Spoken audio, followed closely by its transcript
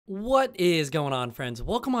What is going on, friends?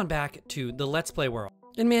 Welcome on back to the Let's Play world.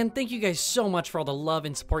 And man, thank you guys so much for all the love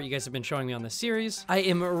and support you guys have been showing me on this series. I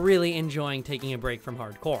am really enjoying taking a break from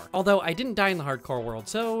hardcore. Although I didn't die in the hardcore world,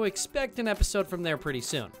 so expect an episode from there pretty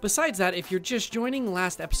soon. Besides that, if you're just joining,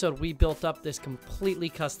 last episode we built up this completely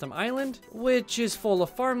custom island, which is full of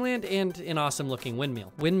farmland and an awesome looking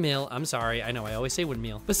windmill. I'm sorry, I know I always say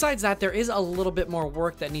windmill. Besides that, there is a little bit more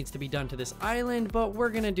work that needs to be done to this island, but we're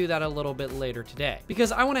gonna do that a little bit later today,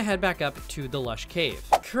 because I wanna head back up to the lush cave.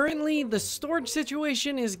 Currently, the storage situation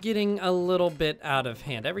is getting a little bit out of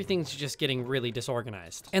hand. Everything's just getting really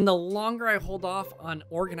disorganized. And the longer I hold off on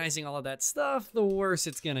organizing all of that stuff, the worse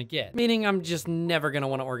it's gonna get. Meaning I'm just never gonna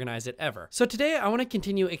wanna organize it ever. So today I wanna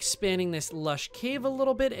continue expanding this lush cave a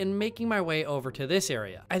little bit and making my way over to this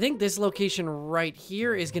area. I think this location right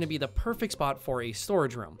here is gonna be the perfect spot for a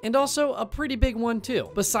storage room. And also a pretty big one too.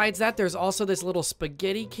 Besides that, there's also this little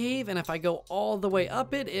spaghetti cave, and if I go all the way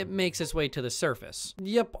up it, it makes its way to the surface.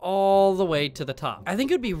 Yep, all the way to the top. I think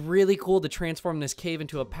it would be really cool to transform this cave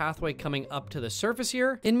into a pathway coming up to the surface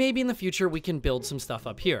here, and maybe in the future we can build some stuff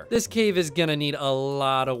up here. This cave is gonna need a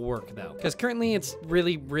lot of work though, because currently it's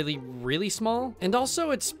really small, and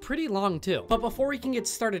also it's pretty long too. But before we can get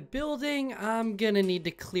started building, I'm gonna need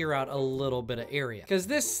to clear out a little bit of area, because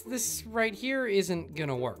this right here isn't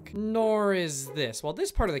gonna work. Nor is this. Well,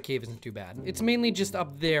 this part of the cave isn't too bad. It's mainly just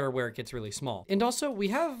up there where it gets really small. And also we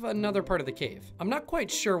have another part of the cave. I'm not quite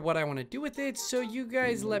sure what I want to do with it, so you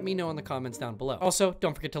guys let me know in the comments down below. Also,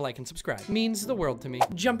 don't forget to like and subscribe. It means the world to me.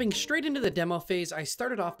 Jumping straight into the demo phase, I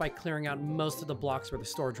started off by clearing out most of the blocks where the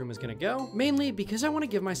storage room is gonna go, mainly because I want to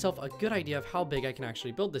give myself a good idea of how big I can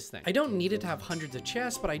actually build this thing. I don't need it to have hundreds of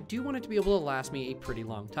chests, but I do want it to be able to last me a pretty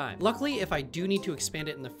long time. Luckily, if I do need to expand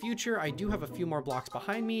it in the future, I do have a few more blocks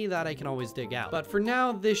behind me that I can always dig out. But for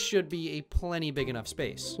now, this should be a plenty big enough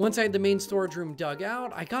space. Once I had the main storage room dug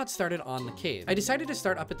out, I got started on the cave. I decided to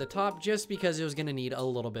start up at the top just because it was gonna need a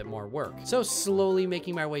little bit more work. So slowly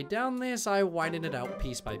making my way down this, I widened it out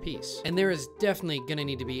piece by piece. And there is definitely gonna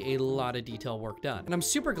need to be a lot of detail work done. And I'm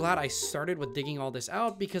super glad I started with digging all this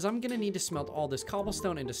out, because I'm gonna need to smelt all this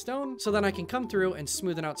cobblestone into stone, so then I can come through and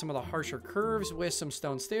smoothen out some of the harsher curves with some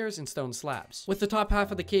stone stairs and stone slabs. With the top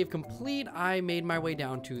half of the cave complete, I made my way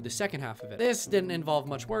down to the second half of it. This didn't involve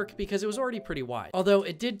much work because it was already pretty wide, although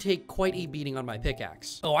it did take quite a beating on my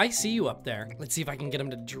pickaxe. Oh, I see you up there. Let's see if I can get him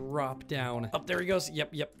to drop down. Up there he goes.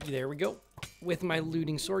 Yep, there we go. With my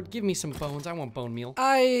looting sword, give me some bones. I want bone meal.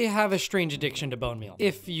 I have a strange addiction to bone meal,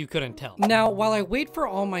 if you couldn't tell. Now, while I wait for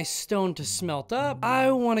all my stone to smelt up, I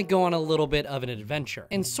want to go on a little bit of an adventure,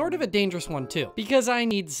 and sort of a dangerous one too, because I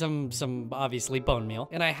need some obviously bone meal,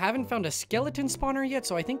 and I haven't found a skeleton spawner yet,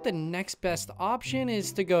 so I think the next best option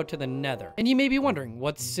is to go to the nether. And you may be wondering,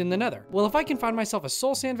 what's in the nether? Well, if I can find myself a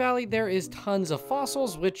soul sand valley, there is tons of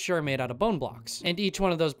fossils which are made out of bone blocks, and each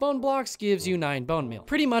one of those bone blocks gives you 9 bone meal.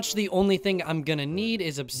 Pretty much the only thing I'm gonna need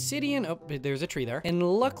is obsidian. Oh, there's a tree there. And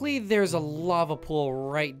luckily there's a lava pool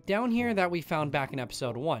right down here that we found back in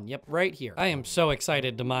episode 1. Yep, right here. I am so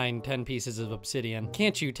excited to mine 10 pieces of obsidian.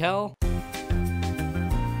 Can't you tell?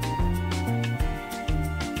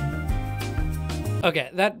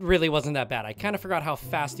 Okay, that really wasn't that bad. I kind of forgot how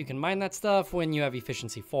fast you can mine that stuff when you have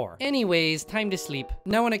efficiency 4. Anyways, time to sleep.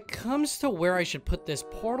 Now, when it comes to where I should put this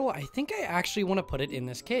portal, I think I actually want to put it in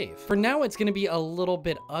this cave. For now, it's going to be a little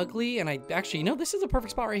bit ugly, and I actually, you know, this is a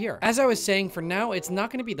perfect spot right here. As I was saying, for now, it's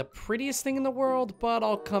not going to be the prettiest thing in the world, but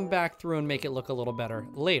I'll come back through and make it look a little better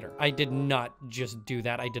later. I did not just do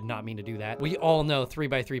that. I did not mean to do that. We all know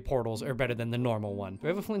 3x3 portals are better than the normal one. Do I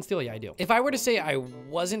have a flint and steel? Yeah, I do. If I were to say I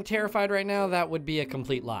wasn't terrified right now, that would be a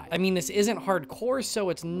complete lie. I mean, this isn't hardcore, so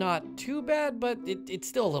it's not too bad, but it's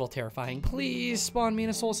still a little terrifying. Please spawn me in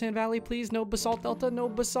a soul sand valley, please. No basalt delta, no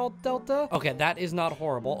basalt delta. Okay, that is not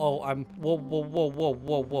horrible. Oh,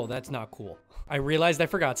 whoa, that's not cool. I realized I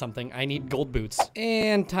forgot something. I need gold boots.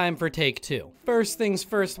 And time for take 2. First things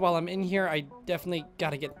first, while I'm in here, I definitely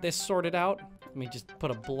gotta get this sorted out. Let me just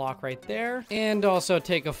put a block right there, and also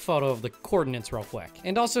take a photo of the coordinates real quick.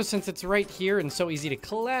 And also, since it's right here and so easy to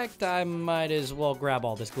collect, I might as well grab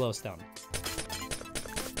all this glowstone,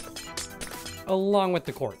 along with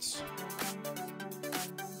the quartz.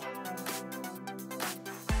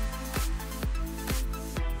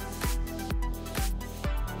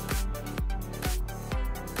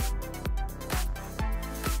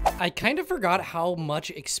 I kind of forgot how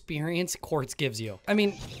much experience quartz gives you. I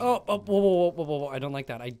mean, whoa, I don't like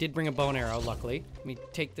that. I did bring a bow and arrow, luckily. Let me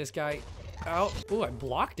take this guy out. Ooh, I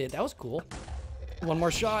blocked it. That was cool. One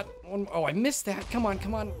more shot. Oh, I missed that. Come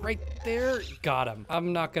on, right there. Got him.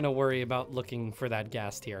 I'm not gonna worry about looking for that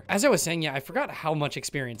ghast here. As I was saying, yeah, I forgot how much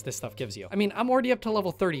experience this stuff gives you. I mean, I'm already up to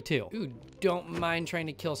level 32. Ooh, don't mind trying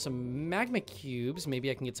to kill some magma cubes. Maybe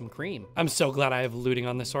I can get some cream. I'm so glad I have looting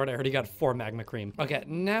on this sword. I already got 4 magma cream. Okay,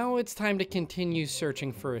 now it's time to continue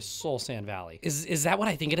searching for a soul sand valley. Is that what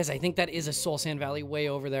I think it is? I think that is a soul sand valley way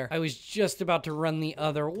over there. I was just about to run the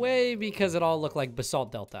other way because it all looked like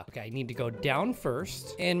basalt delta. Okay, I need to go down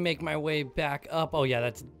first and make my way back up. Oh yeah,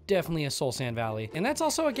 that's definitely a soul sand valley. And that's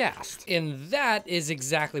also a ghast. And that is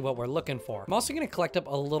exactly what we're looking for. I'm also gonna collect up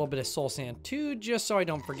a little bit of soul sand too, just so I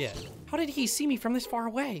don't forget. How did he see me from this far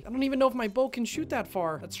away? I don't even know if my bow can shoot that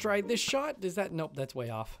far. Let's try this shot. Is that, nope, that's way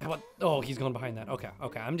off. How about, oh, he's going behind that.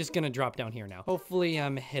 Okay, I'm just gonna drop down here now. Hopefully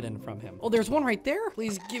I'm hidden from him. Oh, there's one right there.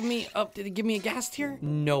 Please give me up. Did it give me a ghast here?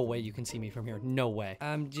 No way you can see me from here. No way.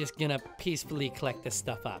 I'm just gonna peacefully collect this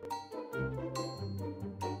stuff up.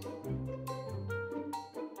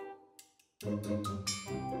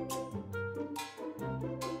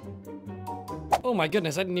 Oh my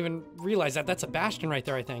goodness, I didn't even realize that. That's a bastion right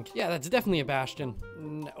there, I think. Yeah, that's definitely a bastion.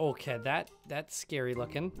 Okay, that's scary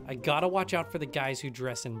looking. I gotta watch out for the guys who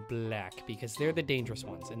dress in black because they're the dangerous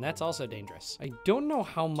ones, and that's also dangerous. I don't know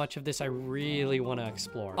how much of this I really want to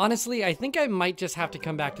explore. Honestly, I think I might just have to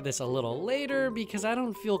come back to this a little later because I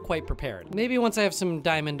don't feel quite prepared. Maybe once I have some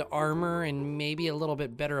diamond armor and maybe a little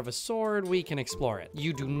bit better of a sword, we can explore it.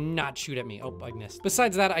 You do not shoot at me. Oh, I missed.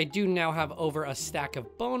 Besides that, I do now have over a stack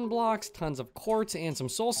of bone blocks, tons of quartz, and some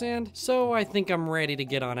soul sand, so I think I'm ready to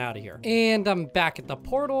get on out of here. And I'm back at the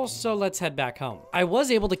portal, so let's head back home. I was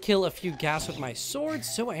able to kill a few ghasts with my sword,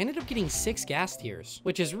 so I ended up getting 6 ghast tears,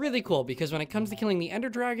 which is really cool because when it comes to killing the ender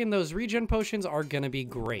dragon, those regen potions are gonna be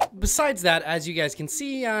great. Besides that, as you guys can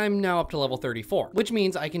see, I'm now up to level 34, which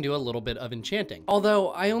means I can do a little bit of enchanting.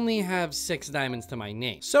 Although I only have 6 diamonds to my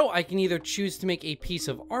name, so I can either choose to make a piece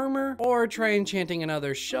of armor or try enchanting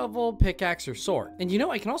another shovel, pickaxe, or sword. And you know,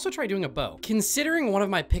 I can also try doing a bow. Considering one of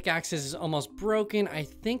my pickaxes is almost broken, I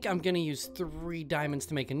think I'm gonna use 3 diamonds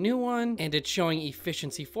to make a new one, and it's showing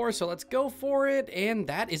efficiency 4, so let's go for it. And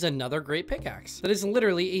that is another great pickaxe. That is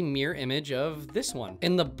literally a mirror image of this one.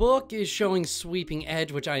 And the book is showing sweeping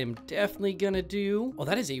edge, which I am definitely gonna do. Oh,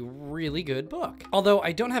 that is a really good book. Although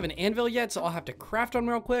I don't have an anvil yet, so I'll have to craft one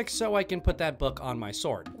real quick so I can put that book on my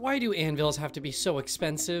sword. Why do anvils have to be so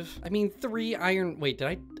expensive? I mean, 3 iron, wait,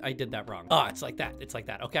 I did that wrong. Oh, it's like that, it's like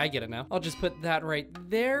that. Okay, I get it now. I'll just put that right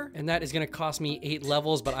there, and that is gonna cost me 8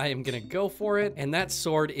 levels, but I am gonna go for it. And that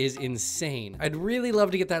sword is insane. I'd really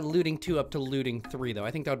love to get that looting 2 up to looting 3 though.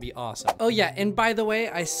 I think that would be awesome. Oh yeah, and by the way,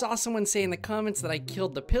 I saw someone say in the comments that I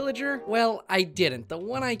killed the pillager. Well, I didn't. The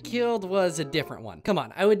one I killed was a different one. Come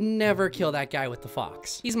on, I would never kill that guy with the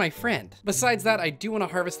fox. He's my friend. Besides that, I do want to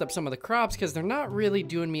harvest up some of the crops because they're not really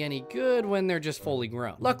doing me any good when they're just fully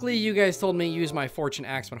grown. Luckily, you guys told me to use my fortune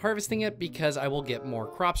axe when harvesting it because I will get more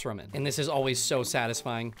crops from it. And this is always so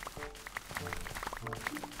satisfying.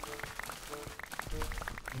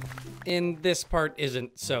 And this part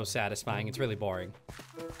isn't so satisfying. It's really boring.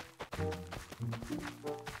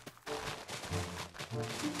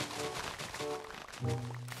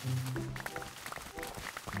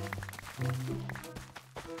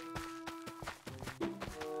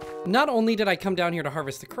 Not only did I come down here to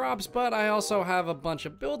harvest the crops, but I also have a bunch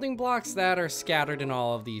of building blocks that are scattered in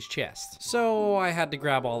all of these chests. So I had to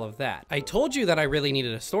grab all of that. I told you that I really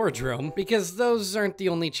needed a storage room because those aren't the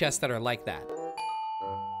only chests that are like that.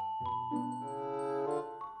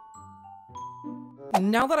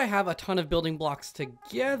 Now that I have a ton of building blocks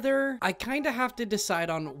together, I kind of have to decide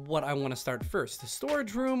on what I want to start first, the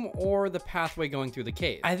storage room or the pathway going through the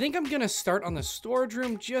cave. I think I'm going to start on the storage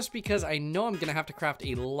room just because I know I'm going to have to craft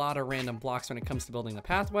a lot of random blocks when it comes to building the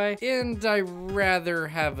pathway, and I rather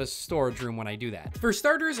have a storage room when I do that. For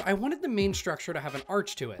starters, I wanted the main structure to have an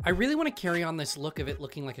arch to it. I really want to carry on this look of it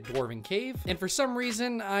looking like a dwarven cave, and for some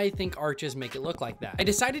reason, I think arches make it look like that. I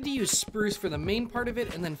decided to use spruce for the main part of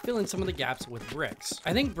it and then fill in some of the gaps with bricks.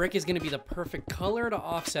 I think brick is going to be the perfect color to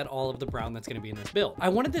offset all of the brown that's going to be in this build. I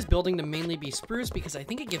wanted this building to mainly be spruce because I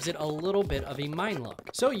think it gives it a little bit of a mine look.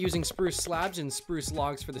 So using spruce slabs and spruce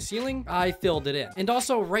logs for the ceiling, I filled it in. And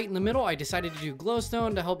also right in the middle, I decided to do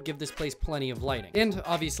glowstone to help give this place plenty of lighting. And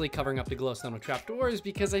obviously covering up the glowstone with trapdoors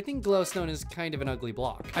because I think glowstone is kind of an ugly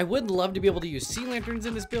block. I would love to be able to use sea lanterns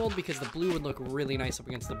in this build because the blue would look really nice up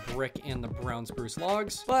against the brick and the brown spruce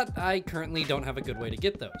logs, but I currently don't have a good way to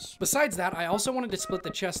get those. Besides that, I also wanted to split the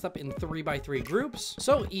chest up in 3x3 groups.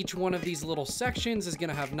 So each one of these little sections is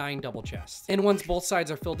gonna have 9 double chests. And once both sides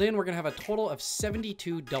are filled in, we're gonna have a total of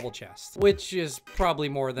 72 double chests, which is probably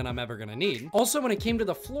more than I'm ever gonna need. Also, when it came to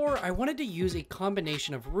the floor, I wanted to use a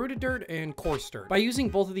combination of rooted dirt and coarse dirt. By using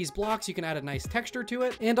both of these blocks, you can add a nice texture to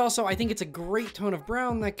it. And also, I think it's a great tone of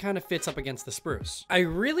brown that kind of fits up against the spruce. I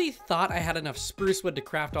really thought I had enough spruce wood to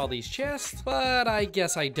craft all these chests, but I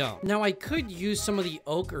guess I don't. Now, I could use some of the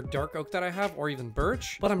oak or dark oak that I have, or even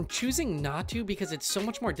birch, but I'm choosing not to because it's so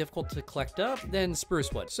much more difficult to collect up than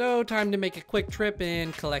spruce wood. So time to make a quick trip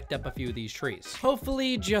and collect up a few of these trees.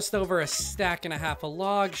 Hopefully just over a stack and a half of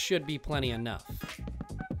logs should be plenty enough.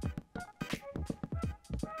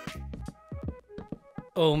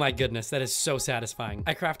 Oh my goodness, that is so satisfying.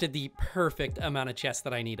 I crafted the perfect amount of chests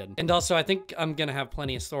that I needed. And also, I think I'm gonna have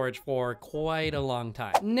plenty of storage for quite a long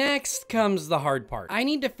time. Next comes the hard part. I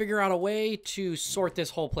need to figure out a way to sort this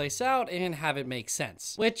whole place out and have it make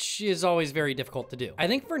sense, which is always very difficult to do. I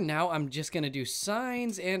think for now, I'm just gonna do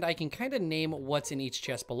signs and I can kind of name what's in each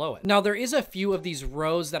chest below it. Now, there is a few of these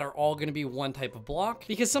rows that are all gonna be one type of block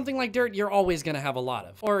because something like dirt, you're always gonna have a lot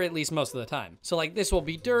of, or at least most of the time. So like this will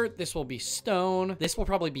be dirt, this will be stone, this will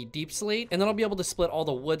probably be deep slate, and then I'll be able to split all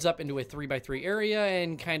the woods up into a 3x3 area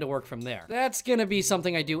and kind of work from there. That's gonna be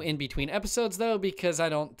something I do in between episodes though, because I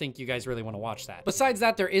don't think you guys really want to watch that. Besides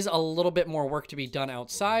that, there is a little bit more work to be done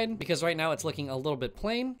outside because right now it's looking a little bit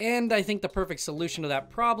plain, and I think the perfect solution to that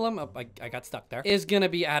problem, I got stuck there, is gonna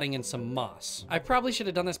be adding in some moss. I probably should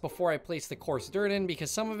have done this before I placed the coarse dirt in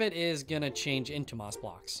because some of it is gonna change into moss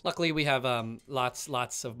blocks. Luckily we have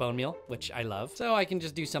lots of bone meal, which I love, so I can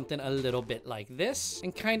just do something a little bit like this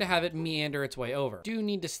and kind of have it meander its way over. Do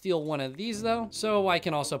need to steal one of these though, so I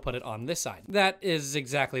can also put it on this side. That is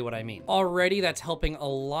exactly what I mean. Already that's helping a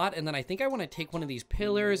lot, and then I think I want to take one of these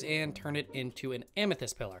pillars and turn it into an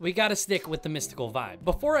amethyst pillar. We got to stick with the mystical vibe.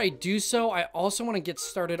 Before I do so, I also want to get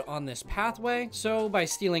started on this pathway, so by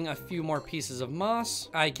stealing a few more pieces of moss,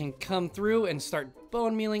 I can come through and start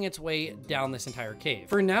bone mealing its way down this entire cave.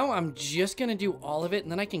 For now, I'm just gonna do all of it,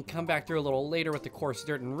 and then I can come back through a little later with the coarse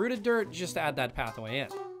dirt and rooted dirt just to add that pathway in.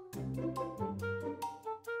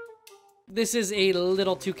 This is a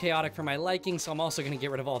little too chaotic for my liking, so I'm also gonna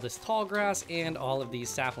get rid of all this tall grass and all of these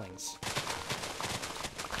saplings.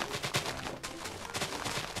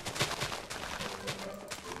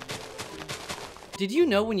 Did you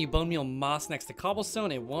know when you bone meal moss next to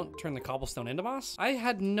cobblestone, it won't turn the cobblestone into moss? I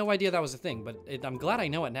had no idea that was a thing, but I'm glad I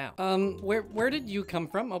know it now. Where did you come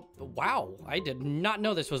from? Oh, wow, I did not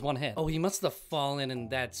know this was one hit. Oh, he must have fallen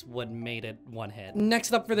and that's what made it one hit.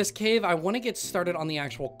 Next up for this cave, I want to get started on the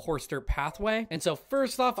actual coarse dirt pathway. And so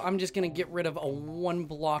first off, I'm just gonna get rid of a 1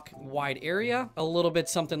 block wide area, a little bit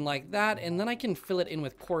something like that, and then I can fill it in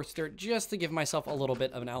with coarse dirt just to give myself a little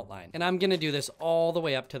bit of an outline. And I'm gonna do this all the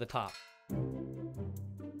way up to the top.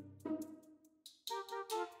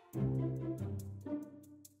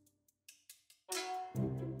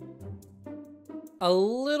 A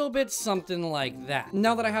little bit something like that.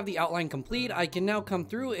 Now that I have the outline complete, I can now come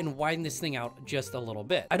through and widen this thing out just a little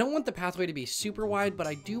bit. I don't want the pathway to be super wide, but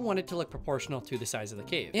I do want it to look proportional to the size of the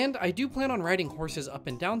cave. And I do plan on riding horses up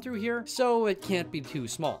and down through here, so it can't be too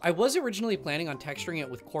small. I was originally planning on texturing it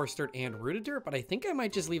with coarse dirt and rooted dirt, but I think I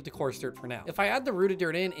might just leave the coarse dirt for now. If I add the rooted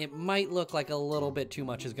dirt in, it might look like a little bit too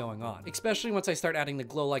much is going on, especially once I start adding the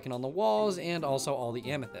glow lichen on the walls and also all the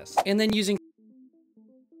amethysts. And then using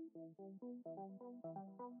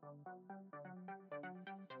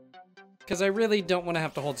because I really don't want to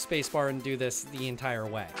have to hold spacebar and do this the entire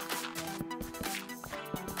way.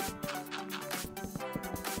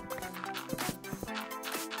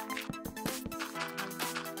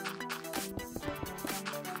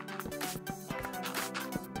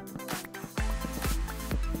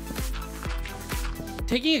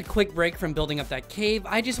 Taking a quick break from building up that cave,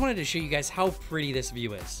 I just wanted to show you guys how pretty this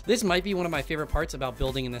view is. This might be one of my favorite parts about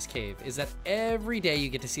building in this cave, is that every day you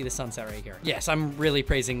get to see the sunset right here. Yes, I'm really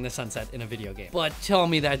praising the sunset in a video game, but tell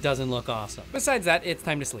me that doesn't look awesome. Besides that, it's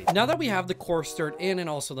time to sleep. Now that we have the coarse dirt in and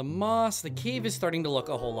also the moss, the cave is starting to look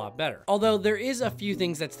a whole lot better. Although there is a few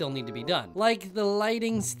things that still need to be done. Like the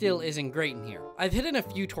lighting still isn't great in here. I've hidden a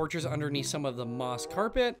few torches underneath some of the moss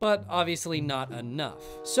carpet, but obviously not enough.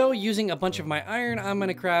 So using a bunch of my iron, I'm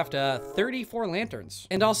gonna craft 34 lanterns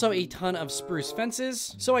and also a ton of spruce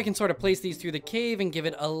fences so I can sort of place these through the cave and give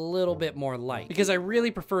it a little bit more light because I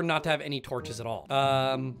really prefer not to have any torches at all.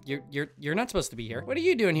 You're not supposed to be here. What are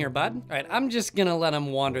you doing here, bud? All right, I'm just gonna let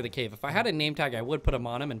him wander the cave. If I had a name tag, I would put him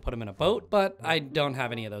on him and put him in a boat, but I don't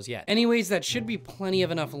have any of those yet. Anyways, that should be plenty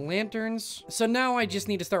of enough lanterns. So now I just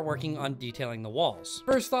need to start working on detailing the walls.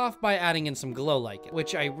 First off, by adding in some glow lichen,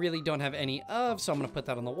 which I really don't have any of, so I'm gonna put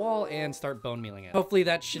that on the wall and start bone mealing it. Hopefully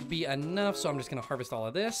that should be enough, so I'm just gonna harvest all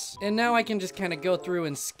of this. And now I can just kind of go through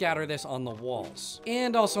and scatter this on the walls.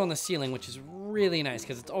 And also on the ceiling, which is really nice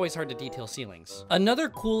because it's always hard to detail ceilings. Another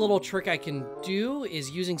cool little trick I can do is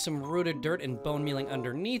using some rooted dirt and bone mealing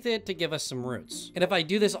underneath it to give us some roots. And if I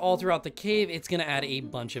do this all throughout the cave, it's gonna add a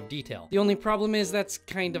bunch of detail. The only problem is that's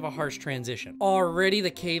kind of a harsh transition. Already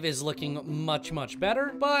the cave is looking much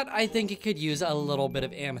better, but I think it could use a little bit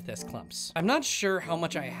of amethyst clumps. I'm not sure how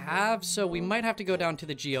much I have, so we might have to go down to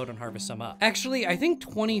the geode and harvest some up. Actually, I think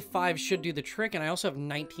 25 should do the trick, and I also have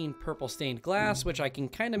 19 purple stained glass, which I can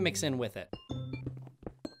kind of mix in with it.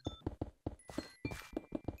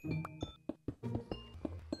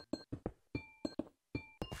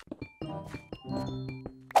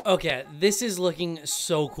 Okay, this is looking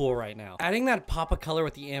so cool right now. Adding that pop of color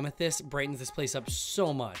with the amethyst brightens this place up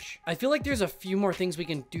so much. I feel like there's a few more things we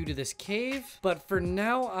can do to this cave, but for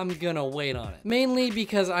now, I'm gonna wait on it. Mainly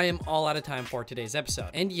because I am all out of time for today's episode.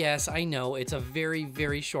 And yes, I know it's a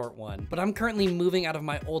very short one, but I'm currently moving out of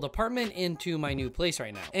my old apartment into my new place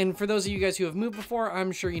right now. And for those of you guys who have moved before,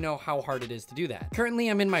 I'm sure you know how hard it is to do that. Currently,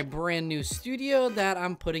 I'm in my brand new studio that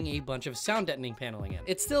I'm putting a bunch of sound deadening paneling in.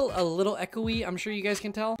 It's still a little echoey, I'm sure you guys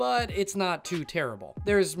can tell, but it's not too terrible.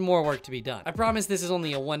 There's more work to be done. I promise this is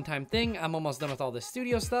only a one-time thing. I'm almost done with all this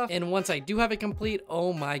studio stuff, and once I do have it complete,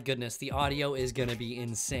 oh my goodness, the audio is gonna be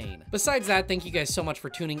insane. Besides that, thank you guys so much for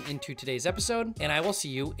tuning into today's episode, and I will see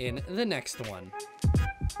you in the next one.